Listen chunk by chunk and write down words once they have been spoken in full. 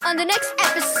on the next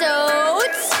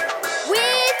episodes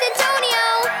with Antonio.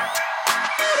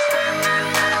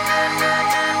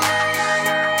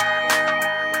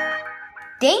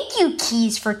 Thank you,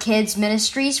 Keys for Kids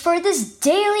Ministries, for this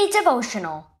daily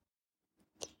devotional.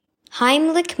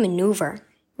 Heimlich maneuver.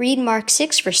 Read Mark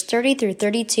 6, verse 30 through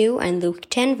 32 and Luke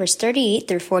 10, verse 38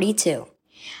 through 42.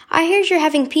 I heard you're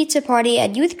having pizza party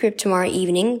at youth group tomorrow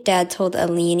evening, Dad told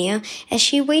Alenia as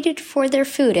she waited for their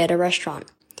food at a restaurant.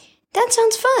 That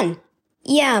sounds fun.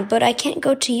 Yeah, but I can't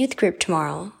go to youth group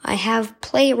tomorrow. I have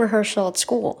play rehearsal at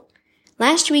school.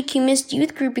 Last week you missed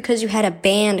youth group because you had a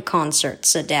band concert,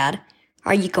 said Dad.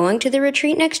 Are you going to the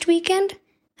retreat next weekend?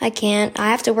 I can't. I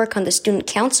have to work on the student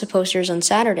council posters on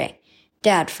Saturday.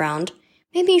 Dad frowned.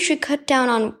 Maybe you should cut down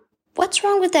on... What's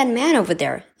wrong with that man over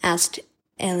there? Asked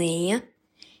Alenia.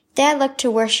 Dad looked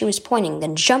to where she was pointing,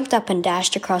 then jumped up and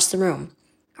dashed across the room.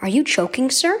 Are you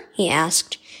choking, sir? He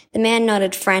asked. The man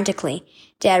nodded frantically.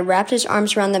 Dad wrapped his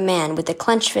arms around the man with a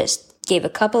clenched fist, gave a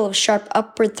couple of sharp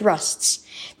upward thrusts.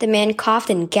 The man coughed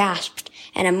and gasped,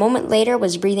 and a moment later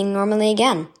was breathing normally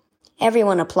again.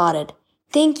 Everyone applauded.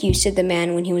 Thank you, said the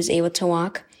man when he was able to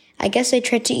walk. I guess I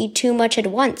tried to eat too much at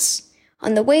once.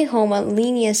 On the way home,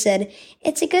 Alenia said,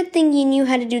 It's a good thing you knew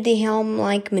how to do the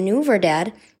Heimlich maneuver,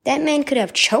 Dad. That man could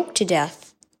have choked to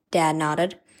death. Dad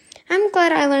nodded. I'm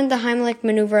glad I learned the Heimlich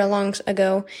maneuver long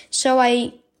ago, so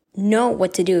I know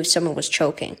what to do if someone was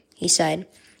choking, he sighed.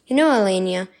 You know,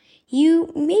 Alenia,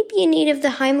 you may be in need of the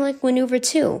Heimlich maneuver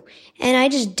too, and I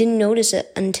just didn't notice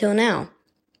it until now.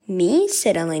 Me?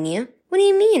 Said Alenia. What do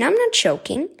you mean? I'm not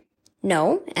choking.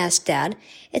 No, asked Dad.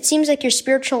 It seems like your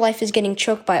spiritual life is getting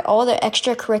choked by all the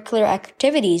extracurricular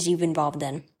activities you've involved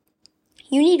in.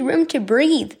 You need room to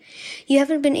breathe. You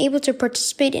haven't been able to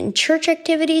participate in church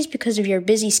activities because of your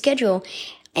busy schedule,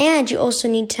 and you also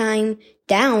need time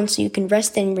down so you can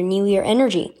rest and renew your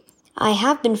energy. I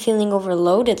have been feeling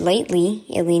overloaded lately,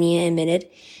 Alenia admitted,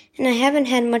 and I haven't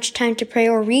had much time to pray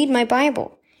or read my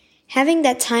Bible. Having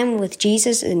that time with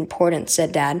Jesus is important,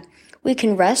 said Dad. We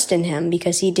can rest in Him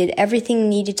because He did everything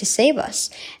needed to save us,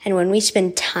 and when we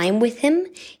spend time with Him,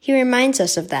 He reminds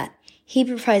us of that. He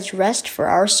provides rest for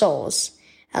our souls.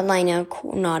 Alenia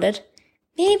nodded.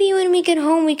 Maybe when we get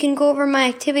home we can go over my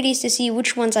activities to see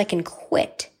which ones I can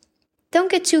quit.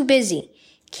 Don't get too busy.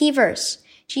 Key verse.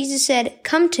 Jesus said,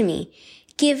 Come to me.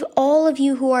 Give all of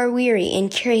you who are weary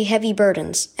and carry heavy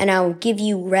burdens, and I will give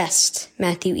you rest.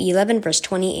 Matthew 11, verse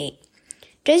 28.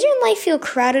 Does your life feel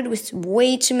crowded with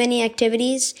way too many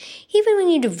activities? Even when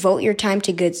you devote your time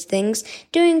to good things,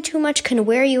 doing too much can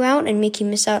wear you out and make you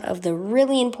miss out of the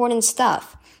really important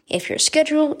stuff. If your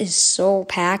schedule is so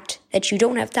packed that you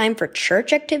don't have time for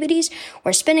church activities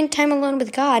or spending time alone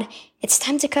with God, it's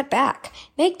time to cut back.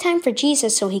 Make time for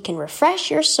Jesus so He can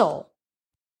refresh your soul.